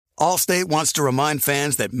Allstate wants to remind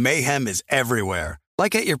fans that mayhem is everywhere,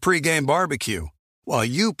 like at your pregame barbecue. While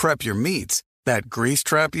you prep your meats, that grease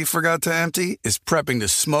trap you forgot to empty is prepping to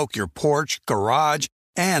smoke your porch, garage,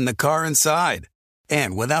 and the car inside.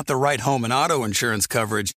 And without the right home and auto insurance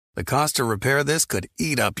coverage, the cost to repair this could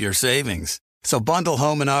eat up your savings. So bundle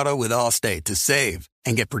home and auto with Allstate to save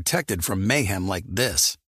and get protected from mayhem like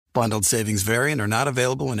this. Bundled savings vary and are not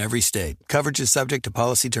available in every state. Coverage is subject to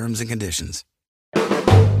policy terms and conditions.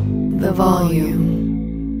 The volume.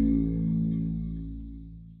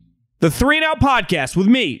 The 3 and Out podcast with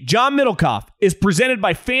me, John Middlecoff, is presented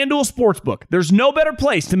by FanDuel Sportsbook. There's no better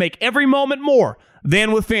place to make every moment more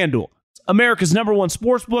than with FanDuel. America's #1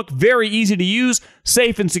 sportsbook, very easy to use,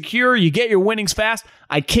 safe and secure. You get your winnings fast.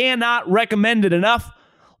 I cannot recommend it enough.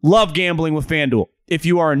 Love gambling with FanDuel. If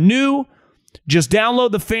you are new, just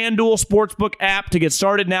download the FanDuel Sportsbook app to get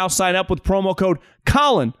started now. Sign up with promo code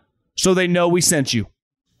Colin so they know we sent you.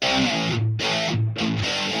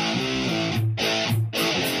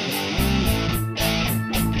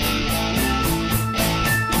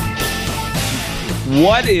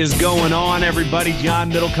 What is going on, everybody?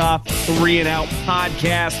 John Middlecoff, 3 and Out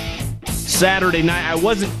podcast. Saturday night. I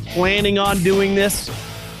wasn't planning on doing this,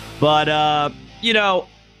 but,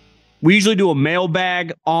 we usually do a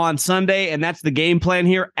mailbag on Sunday, and that's the game plan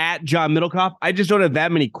here at John Middlecoff. I just don't have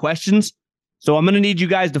that many questions, so I'm going to need you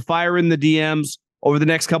guys to fire in the DMs over the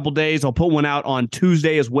next couple days. I'll put one out on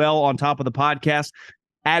Tuesday as well on top of the podcast.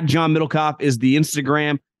 At John Middlecoff is the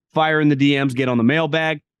Instagram. Fire in the DMs, get on the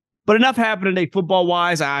mailbag. But enough happened today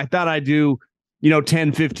football-wise. I thought I'd do,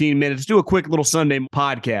 10, 15 minutes. Do a quick little Sunday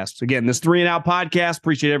podcast. Again, this 3 and Out podcast.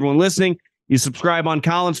 Appreciate everyone listening. You subscribe on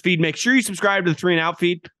Colin's feed. Make sure you subscribe to the 3 and Out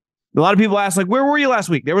feed. A lot of people ask, where were you last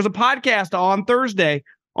week? There was a podcast on Thursday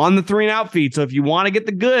on the 3 and Out feed. So if you want to get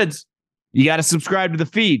the goods, you got to subscribe to the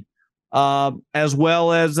feed. As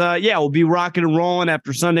well as, we'll be rocking and rolling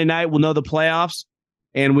after Sunday night. We'll know the playoffs,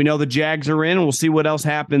 and we know the Jags are in, and we'll see what else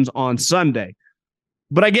happens on Sunday.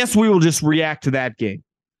 But I guess we will just react to that game.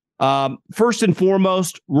 First and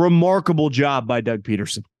foremost, remarkable job by Doug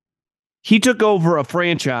Peterson. He took over a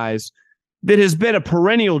franchise that has been a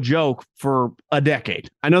perennial joke for a decade.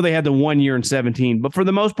 I know they had the 1 year in 17, but for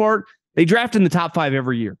the most part, they draft in the top 5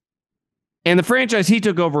 every year. And the franchise he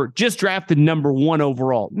took over just drafted #1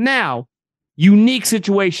 overall. Now, unique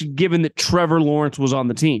situation given that Trevor Lawrence was on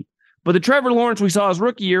the team. But the Trevor Lawrence we saw his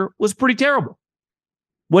rookie year was pretty terrible.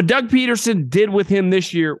 What Doug Peterson did with him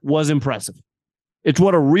this year was impressive. It's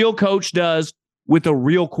what a real coach does with a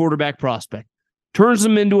real quarterback prospect. Turns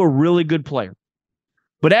them into a really good player.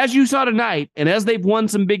 But as you saw tonight, and as they've won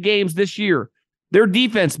some big games this year, their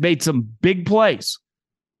defense made some big plays.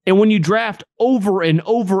 And when you draft over and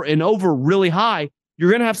over and over really high,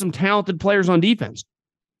 you're going to have some talented players on defense.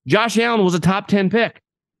 Josh Allen was a top 10 pick.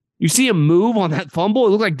 You see him move on that fumble, it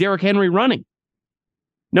looked like Derrick Henry running.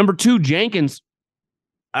 Number 2, Jenkins.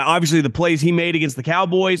 Obviously, the plays he made against the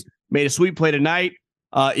Cowboys, made a sweet play tonight.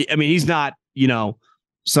 He's not,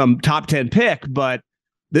 some top 10 pick, but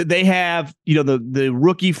they have, the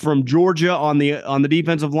rookie from Georgia on the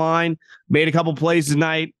defensive line, made a couple plays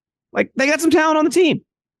tonight. They got some talent on the team.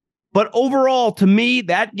 But overall, to me,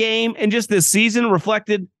 that game and just this season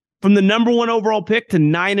reflected from the #1 overall pick to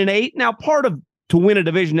 9-8. Now, to win a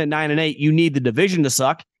division at 9-8, you need the division to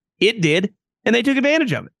suck. It did, and they took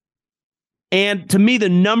advantage of it. And to me, the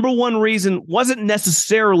 #1 reason wasn't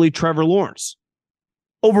necessarily Trevor Lawrence.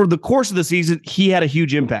 Over the course of the season, he had a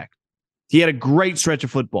huge impact. He had a great stretch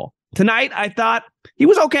of football. Tonight, I thought he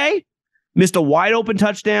was okay. Missed a wide open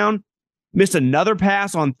touchdown. Missed another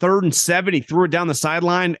pass on 3rd and 7. He threw it down the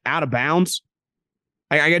sideline out of bounds.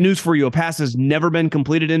 I got news for you. A pass has never been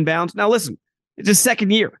completed in bounds. Now, listen, it's his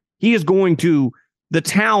second year. The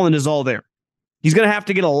talent is all there. He's going to have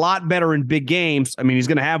to get a lot better in big games. He's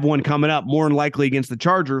going to have one coming up, more than likely against the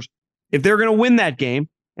Chargers. If they're going to win that game,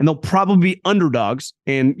 and they'll probably be underdogs,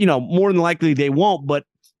 and, more than likely they won't, but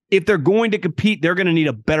if they're going to compete, they're going to need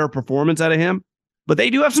a better performance out of him. But they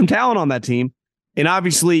do have some talent on that team. And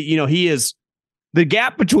obviously, he is the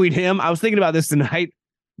gap between him. I was thinking about this tonight.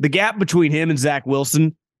 The gap between him and Zach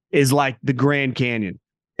Wilson is like the Grand Canyon.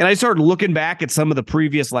 And I started looking back at some of the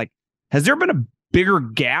previous, has there been a bigger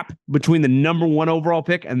gap between the #1 overall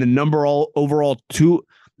pick and the number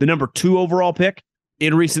 2 overall pick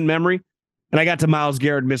in recent memory? And I got to Myles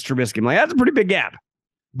Garrett and Mr. Trubisky. That's a pretty big gap.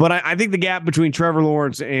 But I think the gap between Trevor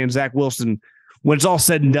Lawrence and Zach Wilson, when it's all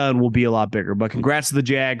said and done, will be a lot bigger. But congrats to the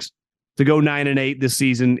Jags. To go 9-8 this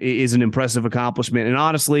season is an impressive accomplishment. And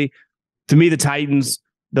honestly, to me, the Titans,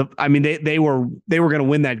 they were going to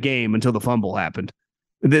win that game until the fumble happened.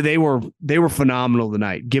 They were phenomenal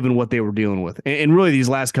tonight, given what they were dealing with. And really these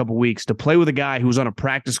last couple of weeks, to play with a guy who was on a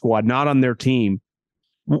practice squad, not on their team,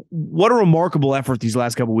 what a remarkable effort these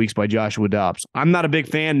last couple of weeks by Joshua Dobbs. I'm not a big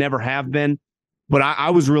fan, never have been, but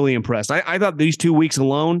I was really impressed. I thought these 2 weeks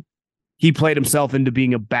alone, he played himself into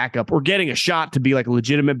being a backup or getting a shot to be like a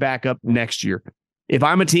legitimate backup next year. If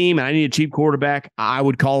I'm a team and I need a cheap quarterback, I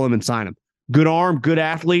would call him and sign him. Good arm, good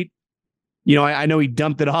athlete. I know he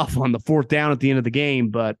dumped it off on the 4th down at the end of the game,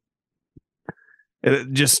 but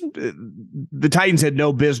the Titans had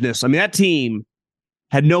no business. I mean, that team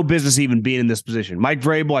had no business even being in this position. Mike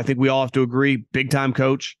Vrabel, I think we all have to agree, big-time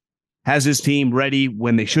coach, has his team ready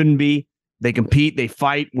when they shouldn't be. They compete, they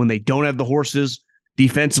fight when they don't have the horses.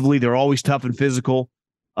 Defensively, they're always tough and physical,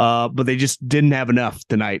 but they just didn't have enough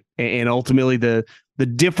tonight. And ultimately, the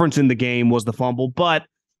difference in the game was the fumble. But,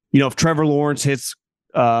 if Trevor Lawrence hits,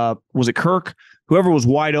 was it Kirk? Whoever was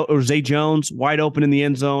wide open, or Zay Jones, wide open in the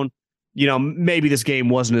end zone, maybe this game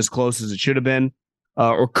wasn't as close as it should have been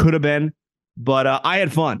or could have been. But I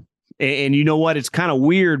had fun. And you know what? It's kind of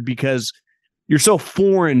weird because you're so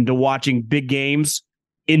foreign to watching big games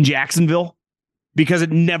in Jacksonville because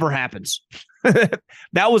it never happens.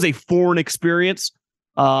 That was a foreign experience.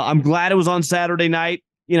 I'm glad it was on Saturday night.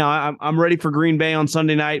 I'm ready for Green Bay on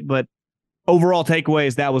Sunday night, but overall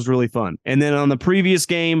takeaways, that was really fun. And then on the previous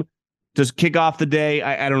game, to kick off the day,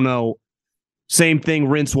 I don't know, same thing,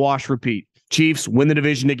 rinse, wash, repeat. Chiefs win the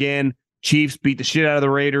division again. Chiefs beat the shit out of the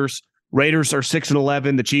Raiders. Raiders are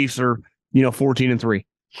 6-11. The Chiefs are, 14-3.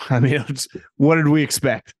 I mean, what did we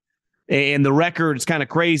expect? And the record is kind of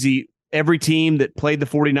crazy. Every team that played the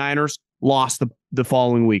 49ers lost the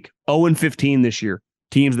following week. 0-15 this year,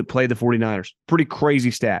 teams that played the 49ers. Pretty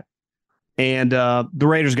crazy stat. And the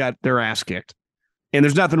Raiders got their ass kicked. And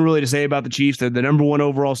there's nothing really to say about the Chiefs. They're the number 1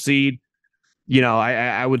 overall seed.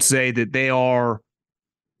 I would say that they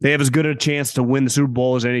have as good a chance to win the Super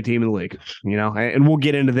Bowl as any team in the league. And we'll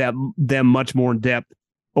get into them much more in depth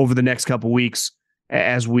over the next couple weeks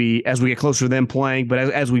as we get closer to them playing. But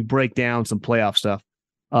as we break down some playoff stuff,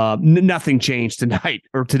 nothing changed tonight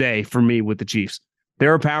or today for me with the Chiefs.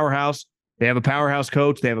 They're a powerhouse. They have a powerhouse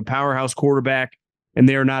coach. They have a powerhouse quarterback, and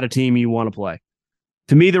they are not a team you want to play.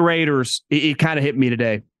 To me, the Raiders, it kind of hit me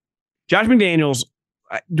today. Josh McDaniels,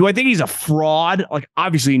 do I think he's a fraud? Like,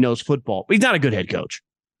 obviously he knows football, but he's not a good head coach.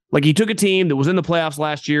 Like, he took a team that was in the playoffs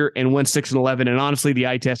last year and went 6-11, and honestly, the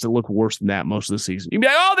eye test looked worse than that most of the season. You'd be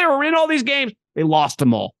like, oh, they were in all these games. They lost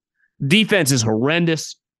them all. Defense is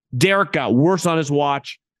horrendous. Derek got worse on his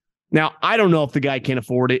watch. Now, I don't know if the guy can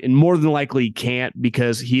afford it, and more than likely he can't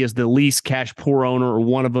because he is the least cash poor owner or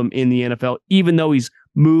one of them in the NFL. Even though he's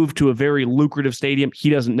moved to a very lucrative stadium, he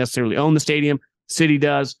doesn't necessarily own the stadium. City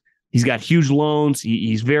does. He's got huge loans.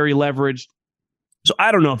 He's very leveraged. So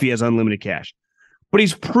I don't know if he has unlimited cash. But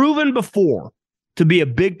he's proven before to be a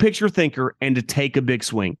big picture thinker and to take a big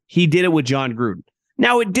swing. He did it with John Gruden.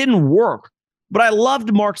 Now, it didn't work, but I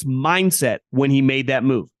loved Mark's mindset when he made that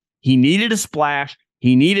move. He needed a splash.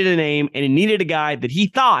 He needed a name, and he needed a guy that he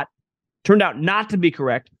thought turned out not to be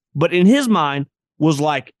correct, but in his mind was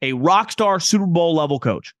like a rock star Super Bowl level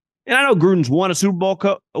coach. And I know Gruden's won a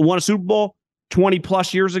Super Bowl 20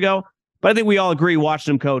 plus years ago, but I think we all agree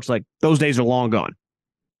watching him coach, like, those days are long gone.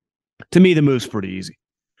 To me, the move's pretty easy.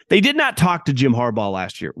 They did not talk to Jim Harbaugh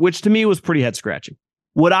last year, which to me was pretty head scratching.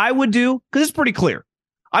 What I would do, because it's pretty clear,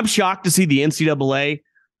 I'm shocked to see the NCAA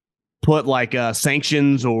put like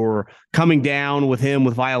sanctions or coming down with him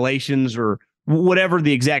with violations or whatever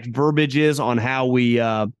the exact verbiage is on how we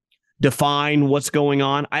define what's going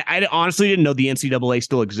on. I honestly didn't know the NCAA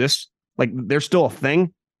still exists. Like, they're still a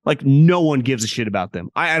thing. Like, no one gives a shit about them.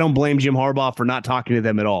 I don't blame Jim Harbaugh for not talking to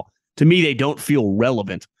them at all. To me, they don't feel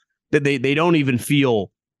relevant. That they don't even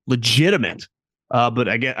feel legitimate. But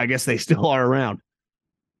I guess they still are around.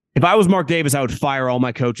 If I was Mark Davis, I would fire all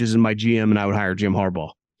my coaches and my GM, and I would hire Jim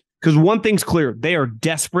Harbaugh. Because one thing's clear, they are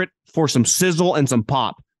desperate for some sizzle and some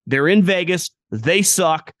pop. They're in Vegas. They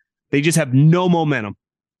suck. They just have no momentum.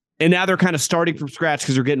 And now they're kind of starting from scratch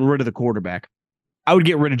because they're getting rid of the quarterback. I would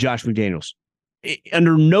get rid of Josh McDaniels.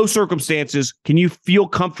 Under no circumstances can you feel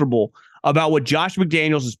comfortable about what Josh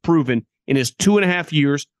McDaniels has proven in his 2.5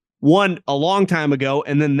 years, one a long time ago,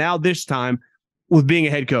 and then now this time with being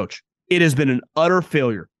a head coach. It has been an utter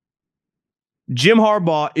failure. Jim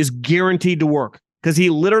Harbaugh is guaranteed to work because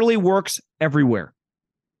he literally works everywhere.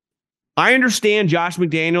 I understand Josh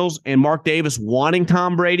McDaniels and Mark Davis wanting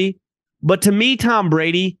Tom Brady, but to me, Tom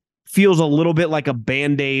Brady feels a little bit like a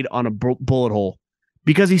Band-Aid on a bullet hole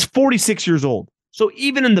because he's 46 years old. So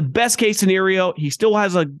even in the best case scenario, he still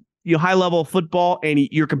has a high level of football and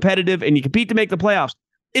you're competitive and you compete to make the playoffs.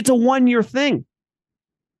 It's a 1-year thing.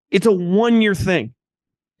 It's a 1-year thing.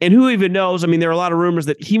 And who even knows? I mean, there are a lot of rumors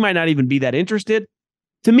that he might not even be that interested.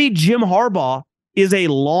 To me, Jim Harbaugh is a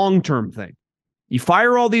long-term thing. You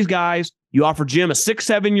fire all these guys, you offer Jim a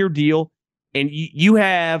 6-7 year deal, and you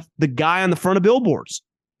have the guy on the front of billboards.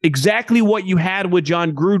 Exactly what you had with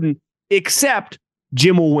John Gruden, except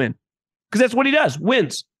Jim will win. Because that's what he does,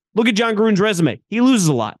 wins. Look at John Gruden's resume. He loses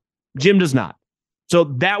a lot. Jim does not. So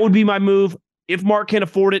that would be my move. If Mark can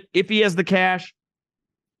afford it, if he has the cash,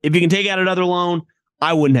 if he can take out another loan,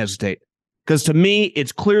 I wouldn't hesitate. Because to me,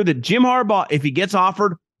 it's clear that Jim Harbaugh, if he gets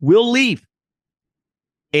offered, will leave.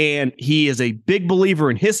 And he is a big believer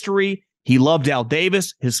in history. He loved Al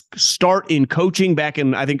Davis. His start in coaching back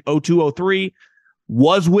in, I think, 02-03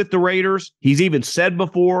 was with the Raiders. He's even said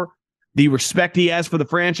before the respect he has for the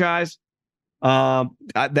franchise.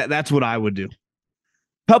 That's what I would do.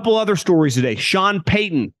 Couple other stories today. Sean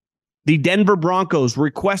Payton, the Denver Broncos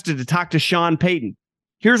requested to talk to Sean Payton.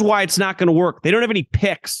 Here's why it's not going to work. They don't have any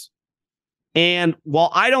picks. And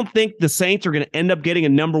while I don't think the Saints are going to end up getting a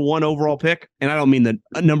number 1 overall pick, and I don't mean the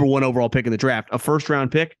number 1 overall pick in the draft, a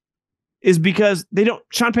first-round pick, is because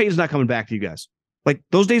Sean Payton's not coming back to you guys. Like,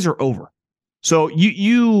 those days are over. So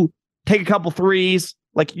you take a couple threes.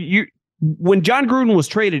 Like, when John Gruden was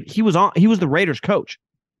traded, he was the Raiders coach.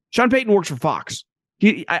 Sean Payton works for Fox.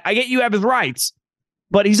 I get you have his rights,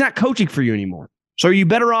 but he's not coaching for you anymore. So are you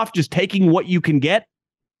better off just taking what you can get?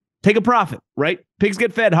 Take a profit, right? Pigs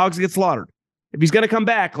get fed, hogs get slaughtered. If he's going to come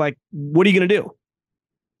back, like, what are you going to do?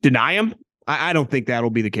 Deny him? I don't think that'll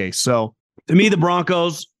be the case. So to me, the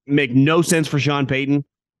Broncos make no sense for Sean Payton.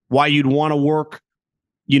 Why you'd want to work,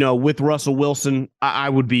 with Russell Wilson, I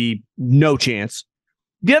would be no chance.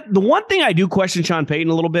 The one thing I do question Sean Payton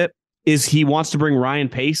a little bit is he wants to bring Ryan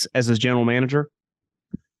Pace as his general manager.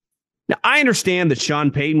 Now, I understand that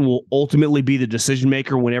Sean Payton will ultimately be the decision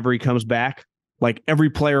maker whenever he comes back. Like, every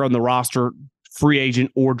player on the roster, free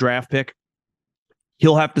agent or draft pick,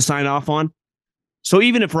 he'll have to sign off on. So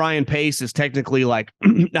even if Ryan Pace is technically like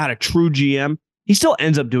not a true GM, he still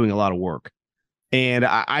ends up doing a lot of work. And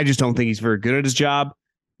I just don't think he's very good at his job.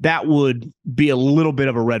 That would be a little bit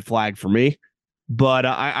of a red flag for me. But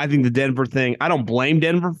I think the Denver thing, I don't blame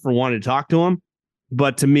Denver for wanting to talk to him.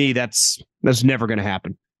 But to me, that's never going to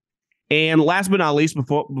happen. And last but not least,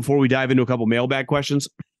 before we dive into a couple mailbag questions,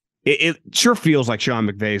 it sure feels like Sean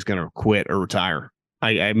McVay is going to quit or retire.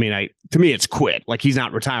 I mean, to me, it's quit. Like, he's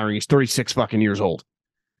not retiring. He's 36 fucking years old.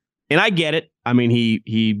 And I get it. I mean,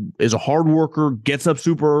 he is a hard worker, gets up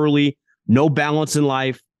super early, no balance in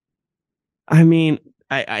life. I mean,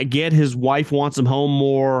 I get his wife wants him home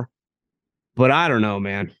more, but I don't know,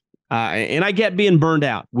 man. And I get being burned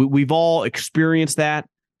out. We've all experienced that.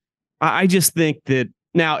 I just think that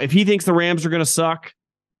now, if he thinks the Rams are going to suck,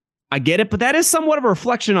 I get it, but that is somewhat of a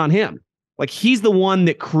reflection on him. Like, he's the one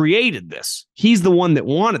that created this. He's the one that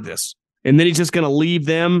wanted this. And then he's just going to leave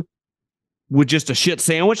them with just a shit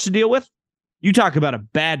sandwich to deal with? You talk about a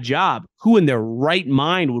bad job. Who in their right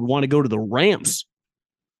mind would want to go to the Rams?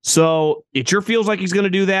 So it sure feels like he's going to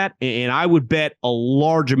do that. And I would bet a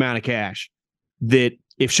large amount of cash that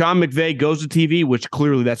if Sean McVay goes to TV, which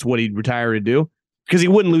clearly that's what he'd retire to do, because he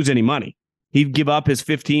wouldn't lose any money. He'd give up his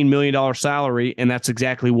 $15 million salary, and that's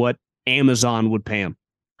exactly what Amazon would pay him.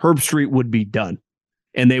 Herb Street would be done.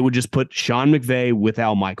 And they would just put Sean McVay with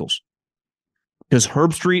Al Michaels. Because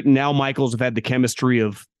Herb Street and Al Michaels have had the chemistry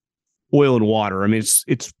of oil and water. I mean,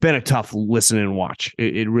 it's been a tough listen and watch.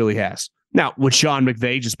 It really has. Now, would Sean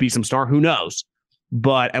McVay just be some star? Who knows?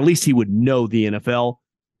 But at least he would know the NFL.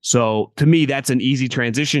 So to me, that's an easy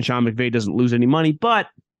transition. Sean McVay doesn't lose any money. But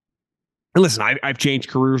listen, I've changed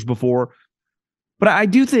careers before. But I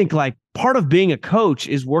do think, like, part of being a coach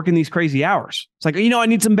is working these crazy hours. It's like, I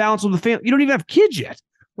need some balance with the family. You don't even have kids yet.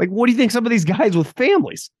 Like, what do you think some of these guys with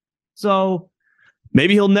families? So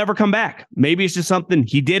maybe he'll never come back. Maybe it's just something,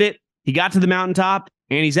 he did it, he got to the mountaintop,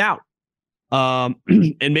 and he's out. And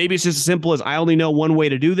maybe it's just as simple as, I only know one way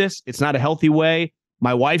to do this. It's not a healthy way.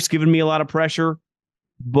 My wife's given me a lot of pressure.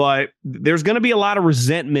 But there's going to be a lot of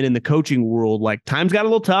resentment in the coaching world. Like, times got a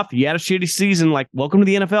little tough. You had a shitty season. Like, welcome to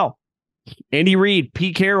the NFL. Andy Reid,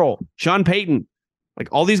 Pete Carroll, Sean Payton, like,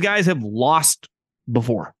 all these guys have lost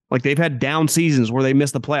before. Like, they've had down seasons where they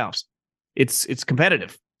missed the playoffs. It's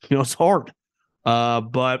competitive. It's hard.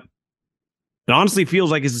 But it honestly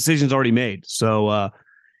feels like his decision's already made. So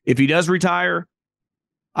if he does retire,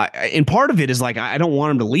 and part of it is like, I don't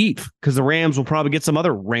want him to leave because the Rams will probably get some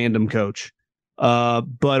other random coach.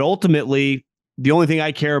 But ultimately, the only thing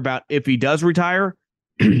I care about if he does retire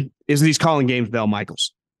is that he's calling games with Al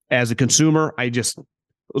Michaels. As a consumer, let's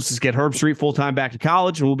just get Herb Street full-time back to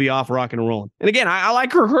college, and we'll be off rocking and rolling. And again, I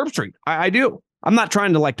like Herb Street. I do. I'm not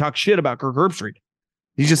trying to like talk shit about Kirk Herbstreit.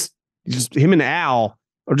 He's just him and Al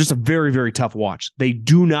are just a very, very tough watch. They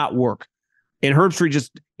do not work. And Herbstreit,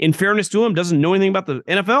 just in fairness to him, doesn't know anything about the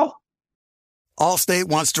NFL. Allstate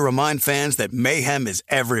wants to remind fans that mayhem is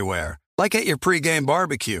everywhere, like at your pregame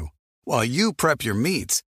barbecue. While you prep your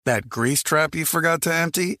meats, that grease trap you forgot to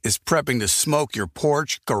empty is prepping to smoke your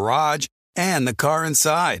porch, garage, and the car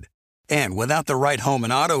inside. And without the right home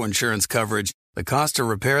and auto insurance coverage, the cost to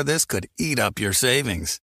repair this could eat up your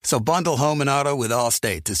savings. So bundle home and auto with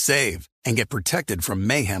Allstate to save and get protected from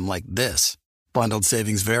mayhem like this. Bundled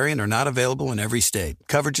savings vary and are not available in every state.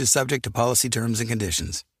 Coverage is subject to policy terms and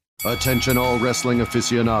conditions. Attention all wrestling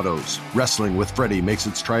aficionados. Wrestling with Freddie makes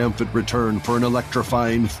its triumphant return for an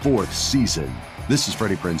electrifying 4th season. This is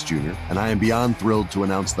Freddie Prinze Jr., and I am beyond thrilled to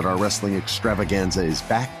announce that our wrestling extravaganza is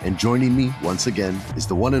back, and joining me once again is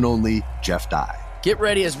the one and only Jeff Dye. Get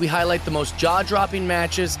ready as we highlight the most jaw-dropping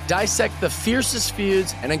matches, dissect the fiercest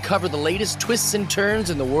feuds, and uncover the latest twists and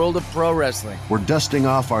turns in the world of pro wrestling. We're dusting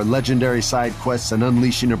off our legendary side quests and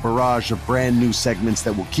unleashing a barrage of brand new segments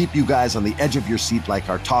that will keep you guys on the edge of your seat like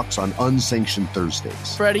our talks on Unsanctioned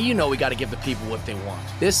Thursdays. Freddie, you know we got to give the people what they want.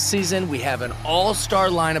 This season, we have an all-star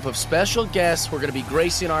lineup of special guests who are going to be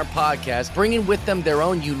gracing our podcast, bringing with them their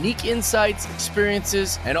own unique insights,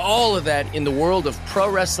 experiences, and all of that in the world of pro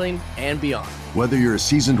wrestling and beyond. Whether you're a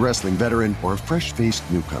seasoned wrestling veteran or a fresh-faced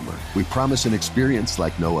newcomer, we promise an experience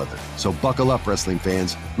like no other. So buckle up, wrestling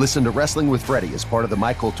fans. Listen to Wrestling with Freddie as part of the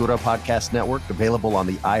My Cultura Podcast Network, available on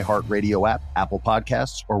the iHeartRadio app, Apple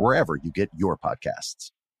Podcasts, or wherever you get your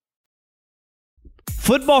podcasts.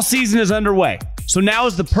 Football season is underway, so now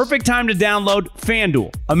is the perfect time to download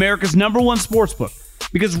FanDuel, America's #1 sportsbook.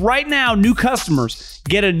 Because right now, new customers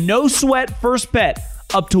get a no-sweat first bet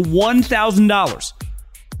up to $1,000.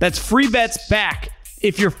 That's free bets back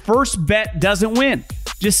if your first bet doesn't win.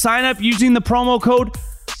 Just sign up using the promo code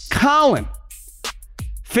Colin.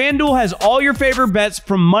 FanDuel has all your favorite bets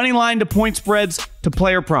from money line to point spreads to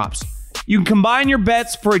player props. You can combine your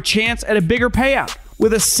bets for a chance at a bigger payout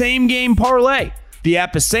with a same-game parlay. The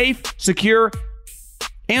app is safe, secure,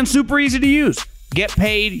 and super easy to use. Get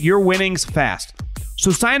paid your winnings fast. So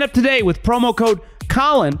sign up today with promo code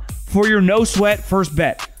Colin for your no-sweat first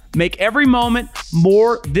bet. Make every moment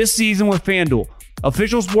more this season with FanDuel,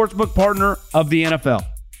 official sportsbook partner of the NFL.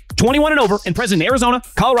 21 and over and present in Arizona,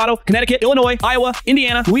 Colorado, Connecticut, Illinois, Iowa,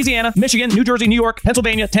 Indiana, Louisiana, Michigan, New Jersey, New York,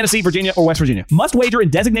 Pennsylvania, Tennessee, Virginia, or West Virginia. Must wager in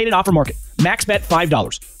designated offer market. Max bet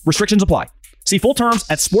 $5. Restrictions apply. See full terms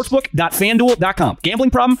at sportsbook.fanduel.com.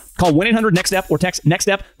 Gambling problem? Call 1-800-NEXT-STEP or text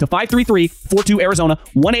NEXT-STEP to 533-42 Arizona,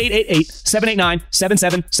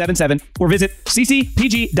 1-888-789-7777, or visit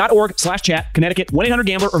ccpg.org/chat, Connecticut,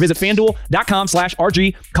 1-800-GAMBLER, or visit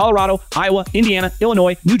fanduel.com/RG, Colorado, Iowa, Indiana,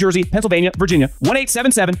 Illinois, New Jersey, Pennsylvania, Virginia,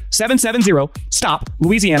 1-877-770-STOP,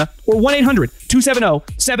 Louisiana, or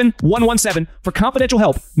 1-800-270-7117 for confidential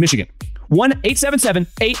help, Michigan.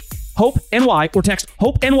 1-877-8-HOPE-NY or text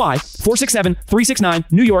HOPE-NY 467-369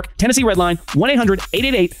 New York, Tennessee Redline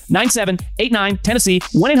 1-800-888-9789 Tennessee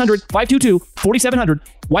 1-800-522-4700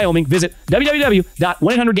 Wyoming. Visit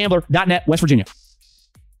www.1800gambler.net West Virginia.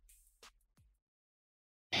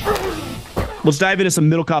 Let's dive into some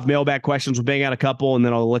Middlecoff mailbag questions. We'll bang out a couple and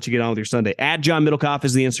then I'll let you get on with your Sunday. At John Middlecoff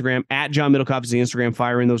is the Instagram. At John Middlecoff is the Instagram.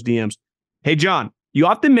 Fire in those DMs. Hey, John. You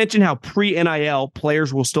often mention how pre-NIL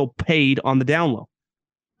players will still paid on the down low.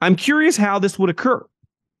 I'm curious how this would occur.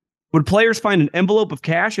 Would players find an envelope of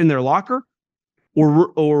cash in their locker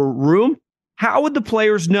or room? How would the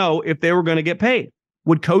players know if they were going to get paid?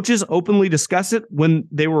 Would coaches openly discuss it when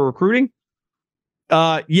they were recruiting?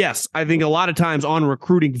 Yes, I think a lot of times on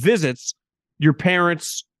recruiting visits, your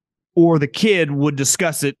parents or the kid would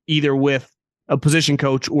discuss it either with a position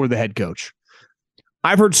coach or the head coach.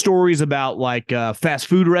 I've heard stories about like fast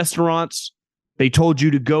food restaurants. They told you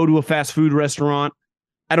to go to a fast food restaurant.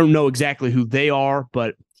 I don't know exactly who they are,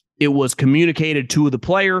 but it was communicated to the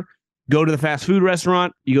player. Go to the fast food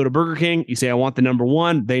restaurant. You go to Burger King. You say, I want the number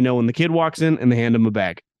one. They know when the kid walks in and they hand him a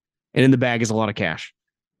bag. And in the bag is a lot of cash.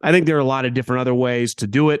 I think there are a lot of different other ways to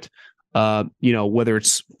do it. Whether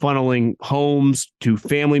it's funneling homes to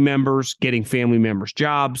family members, getting family members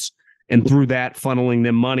jobs, and through that funneling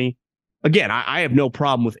them money. Again, I have no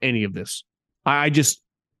problem with any of this. I've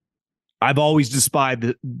always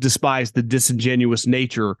despised the disingenuous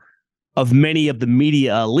nature of many of the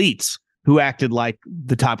media elites who acted like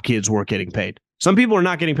the top kids weren't getting paid. Some people are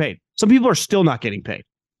not getting paid. Some people are still not getting paid.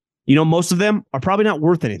 Most of them are probably not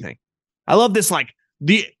worth anything. I love this. How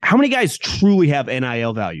many guys truly have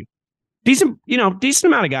NIL value? Decent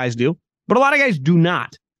amount of guys do, but a lot of guys do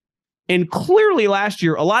not. And clearly last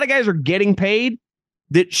year, a lot of guys are getting paid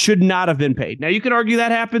that should not have been paid. Now, you could argue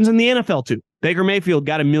that happens in the NFL too. Baker Mayfield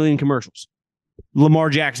got 1 million commercials. Lamar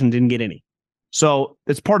Jackson didn't get any. So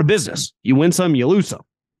it's part of business. You win some, you lose some.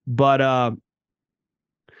 But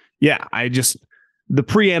the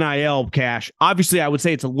pre-NIL cash, obviously I would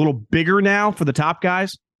say it's a little bigger now for the top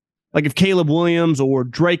guys. Like if Caleb Williams or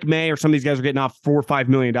Drake May or some of these guys are getting off $4 or $5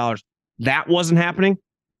 million, that wasn't happening.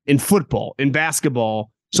 In football, in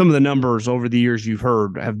basketball, some of the numbers over the years you've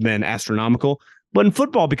heard have been astronomical. But in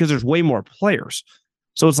football, because there's way more players.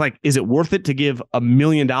 So it's like, is it worth it to give $1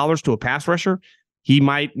 million to a pass rusher? He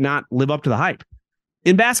might not live up to the hype.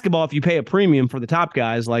 In basketball, if you pay a premium for the top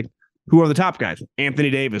guys, like who are the top guys? Anthony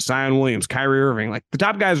Davis, Zion Williams, Kyrie Irving. Like the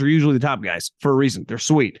top guys are usually the top guys for a reason. They're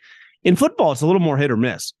sweet. In football, it's a little more hit or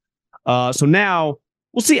miss. So now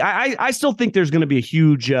we'll see. I still think there's going to be a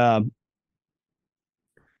huge, I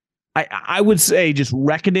would say just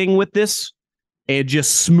reckoning with this and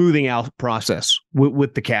just smoothing out process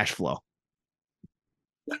with the cash flow.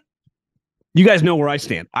 You guys know where I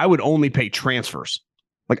stand. I would only pay transfers.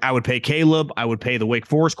 Like I would pay Caleb. I would pay the Wake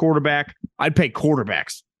Forest quarterback. I'd pay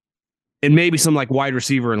quarterbacks and maybe some like wide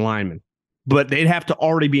receiver and linemen, but they'd have to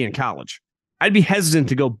already be in college. I'd be hesitant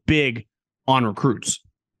to go big on recruits.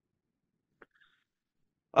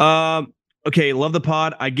 Okay, love the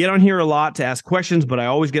pod. I get on here a lot to ask questions, but I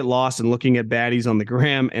always get lost in looking at baddies on the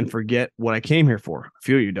gram and forget what I came here for. I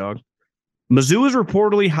feel you, dog. Mizzou is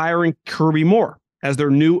reportedly hiring Kirby Moore as their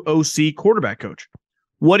new OC quarterback coach.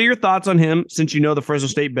 What are your thoughts on him since you know the Fresno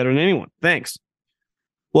State better than anyone? Thanks.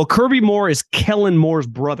 Well, Kirby Moore is Kellen Moore's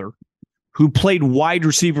brother, who played wide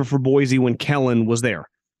receiver for Boise when Kellen was there.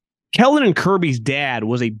 Kellen and Kirby's dad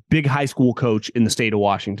was a big high school coach in the state of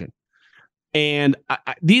Washington. And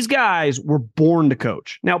these guys were born to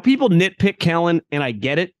coach. Now, people nitpick Kellen, and I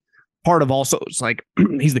get it. Part of also, it's like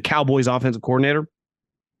he's the Cowboys offensive coordinator.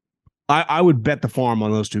 I would bet the farm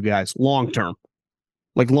on those two guys long term.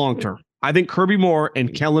 Like long term. I think Kirby Moore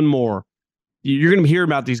and Kellen Moore, you're going to hear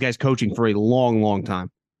about these guys coaching for a long, long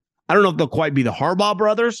time. I don't know if they'll quite be the Harbaugh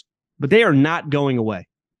brothers, but they are not going away.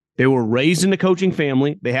 They were raised in a coaching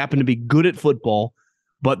family. They happen to be good at football.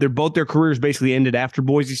 But their careers basically ended after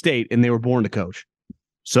Boise State, and they were born to coach.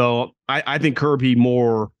 So I think Kirby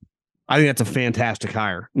Moore, I think that's a fantastic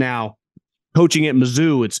hire. Now, coaching at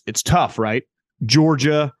Mizzou, it's tough, right?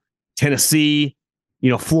 Georgia, Tennessee,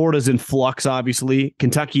 Florida's in flux, obviously.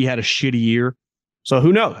 Kentucky had a shitty year. So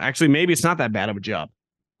who knows? Actually, maybe it's not that bad of a job.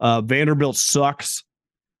 Vanderbilt sucks.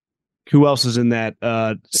 Who else is in that?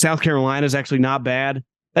 South Carolina's actually not bad.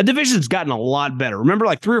 That division's gotten a lot better. Remember,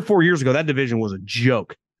 like 3 or 4 years ago, that division was a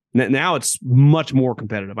joke. Now it's much more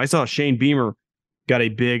competitive. I saw Shane Beamer got a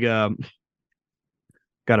big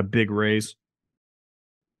raise.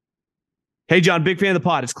 Hey, John, big fan of the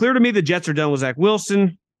pod. It's clear to me the Jets are done with Zach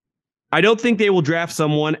Wilson. I don't think they will draft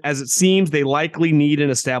someone, as it seems they likely need an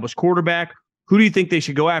established quarterback. Who do you think they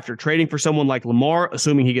should go after? Trading for someone like Lamar,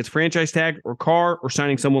 assuming he gets franchise tagged, or Carr, or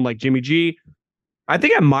signing someone like Jimmy G? I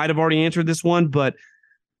think I might have already answered this one, but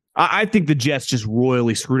I think the Jets just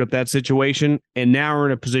royally screwed up that situation, and now are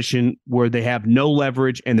in a position where they have no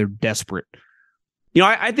leverage and they're desperate.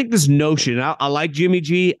 I think this notion, I like Jimmy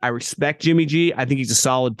G. I respect Jimmy G. I think he's a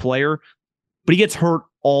solid player, but he gets hurt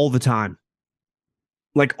all the time.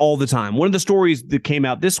 Like all the time. One of the stories that came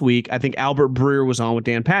out this week, I think Albert Breer was on with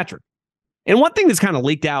Dan Patrick. And one thing that's kind of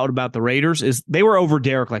leaked out about the Raiders is they were over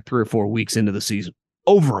Derek like 3 or 4 weeks into the season.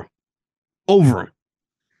 Over him.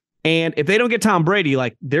 And if they don't get Tom Brady,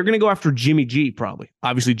 like they're going to go after Jimmy G probably.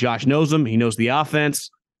 Obviously, Josh knows him. He knows the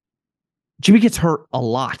offense. Jimmy gets hurt a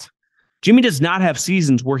lot. Jimmy does not have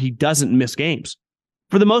seasons where he doesn't miss games.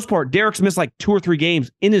 For the most part, Derek's missed like 2 or 3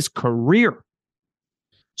 games in his career.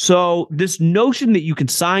 So this notion that you can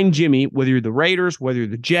sign Jimmy, whether you're the Raiders, whether you're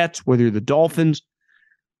the Jets, whether you're the Dolphins,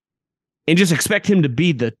 and just expect him to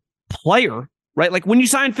be the player, right? Like when you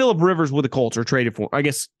signed Phillip Rivers with the Colts or traded for him, I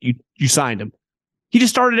guess you signed him. He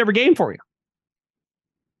just started every game for you.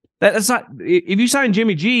 That's not, if you sign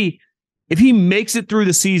Jimmy G, if he makes it through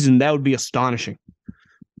the season, that would be astonishing.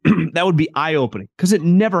 That would be eye-opening because it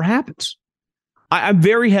never happens. I'm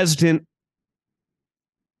very hesitant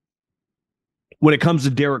when it comes to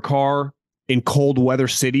Derek Carr in cold weather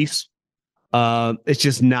cities. It's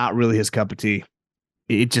just not really his cup of tea.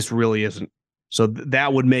 It just really isn't. So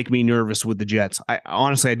that would make me nervous with the Jets.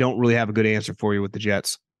 Honestly, I don't really have a good answer for you with the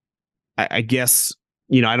Jets. I guess,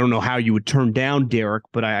 I don't know how you would turn down Derek,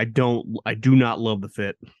 but I do not love the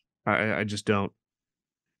fit. I just don't.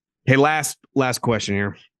 Hey, last question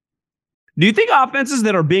here. Do you think offenses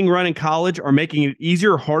that are being run in college are making it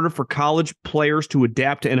easier or harder for college players to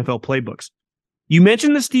adapt to NFL playbooks? You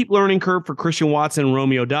mentioned the steep learning curve for Christian Watson and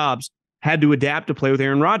Romeo Doubs. had to adapt to play with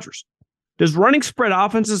Aaron Rodgers. Does running spread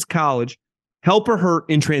offenses college help or hurt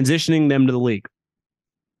in transitioning them to the league?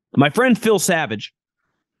 My friend Phil Savage,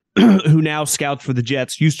 who now scouts for the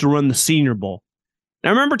Jets, used to run the Senior Bowl. And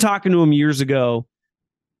I remember talking to him years ago.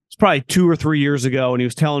 It's probably 2 or 3 years ago, and he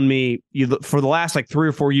was telling me for the last 3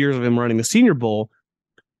 or 4 years of him running the Senior Bowl,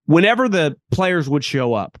 whenever the players would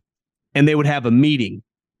show up and they would have a meeting,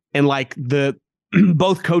 and the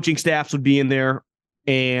both coaching staffs would be in there,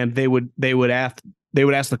 and they would ask the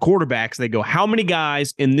quarterbacks, they go, how many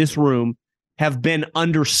guys in this room have been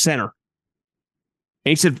under center?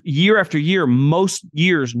 And he said, year after year, most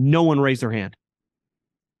years, no one raised their hand.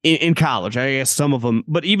 In college, I guess some of them,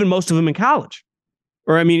 but even most of them in college.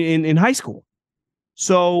 Or, in high school.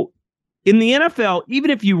 So, in the NFL, even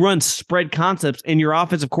if you run spread concepts and your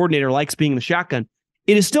offensive coordinator likes being in the shotgun,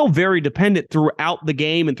 it is still very dependent throughout the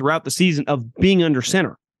game and throughout the season of being under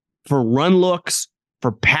center for run looks,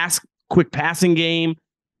 for quick passing game,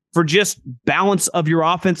 for just balance of your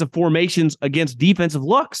offensive formations against defensive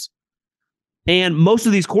looks. And most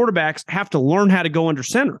of these quarterbacks have to learn how to go under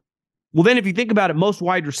center. Well, then if you think about it, most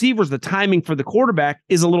wide receivers, the timing for the quarterback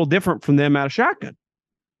is a little different from them out of shotgun.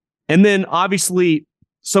 And then obviously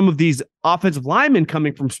some of these offensive linemen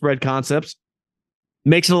coming from spread concepts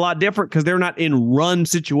makes it a lot different because they're not in run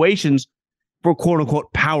situations for quote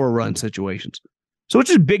unquote power run situations. So it's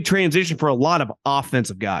just a big transition for a lot of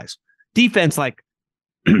offensive guys. Defense,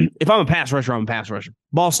 if I'm a pass rusher, I'm a pass rusher.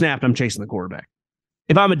 Ball snapped, I'm chasing the quarterback.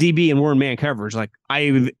 If I'm a DB and we're in man coverage,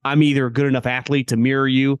 I'm either a good enough athlete to mirror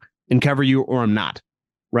you and cover you or I'm not,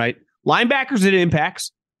 right? Linebackers, it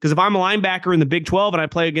impacts. Because if I'm a linebacker in the Big 12 and I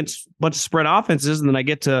play against a bunch of spread offenses and then I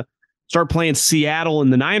get to start playing Seattle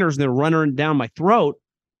and the Niners and they're running down my throat,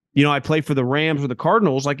 I play for the Rams or the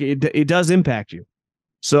Cardinals, it does impact you.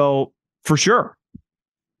 So for sure.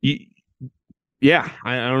 Yeah,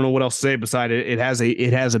 I don't know what else to say beside it. It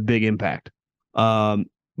has a big impact. But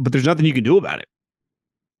there's nothing you can do about it.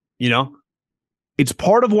 It's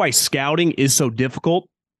part of why scouting is so difficult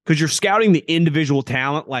because you're scouting the individual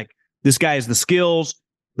talent. This guy has the skills,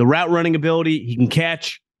 the route running ability, he can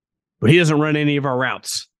catch, but he doesn't run any of our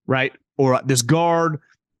routes, right? Or this guard,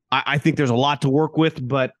 I think there's a lot to work with,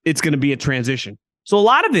 but it's going to be a transition. So a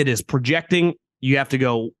lot of it is projecting. You have to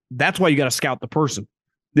go, that's why you got to scout the person.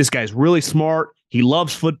 This guy's really smart. He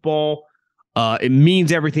loves football. It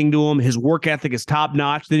means everything to him. His work ethic is top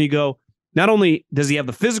notch. Then you go, not only does he have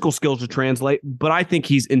the physical skills to translate, but I think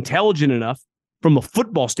he's intelligent enough from a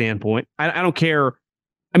football standpoint. I don't care.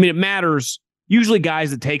 It matters. Usually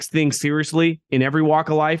guys that takes things seriously in every walk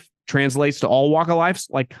of life translates to all walk of lives.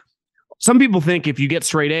 Some people think if you get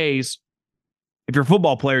straight A's, if you're a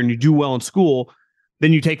football player and you do well in school,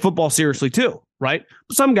 then you take football seriously too, right?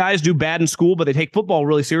 Some guys do bad in school, but they take football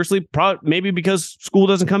really seriously, maybe because school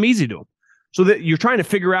doesn't come easy to them. So that you're trying to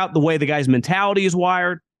figure out the way the guy's mentality is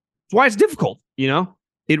wired. That's why it's difficult,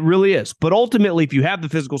 It really is. But ultimately, if you have the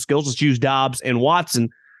physical skills, let's use Dobbs and Watson,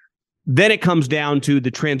 then it comes down to the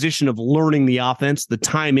transition of learning the offense, the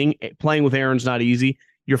timing. Playing with Aaron's not easy.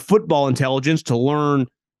 Your football intelligence to learn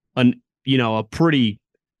a pretty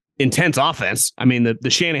intense offense. The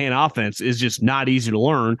Shanahan offense is just not easy to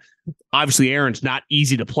learn. Obviously, Aaron's not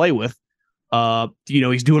easy to play with.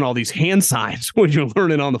 He's doing all these hand signs when you're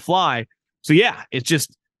learning on the fly. So yeah, it's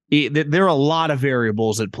just there are a lot of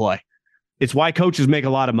variables at play. It's why coaches make a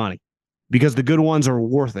lot of money because the good ones are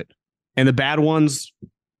worth it, and the bad ones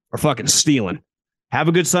are fucking stealing. Have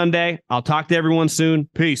a good Sunday. I'll talk to everyone soon.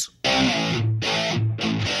 Peace.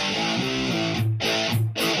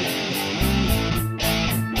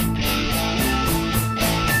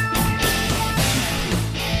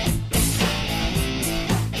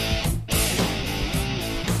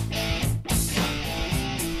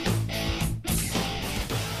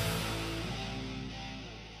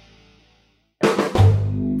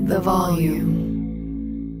 The volume.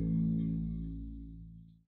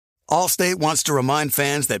 Allstate wants to remind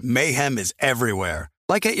fans that mayhem is everywhere,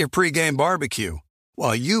 like at your pregame barbecue.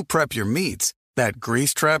 While you prep your meats, that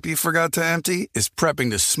grease trap you forgot to empty is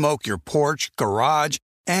prepping to smoke your porch, garage,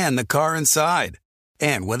 and the car inside.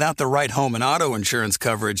 And without the right home and auto insurance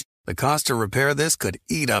coverage, the cost to repair this could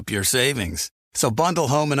eat up your savings. So bundle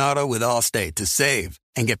home and auto with Allstate to save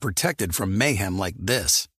and get protected from mayhem like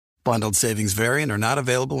this. Bundled savings vary and are not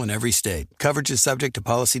available in every state. Coverage is subject to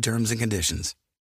policy terms and conditions.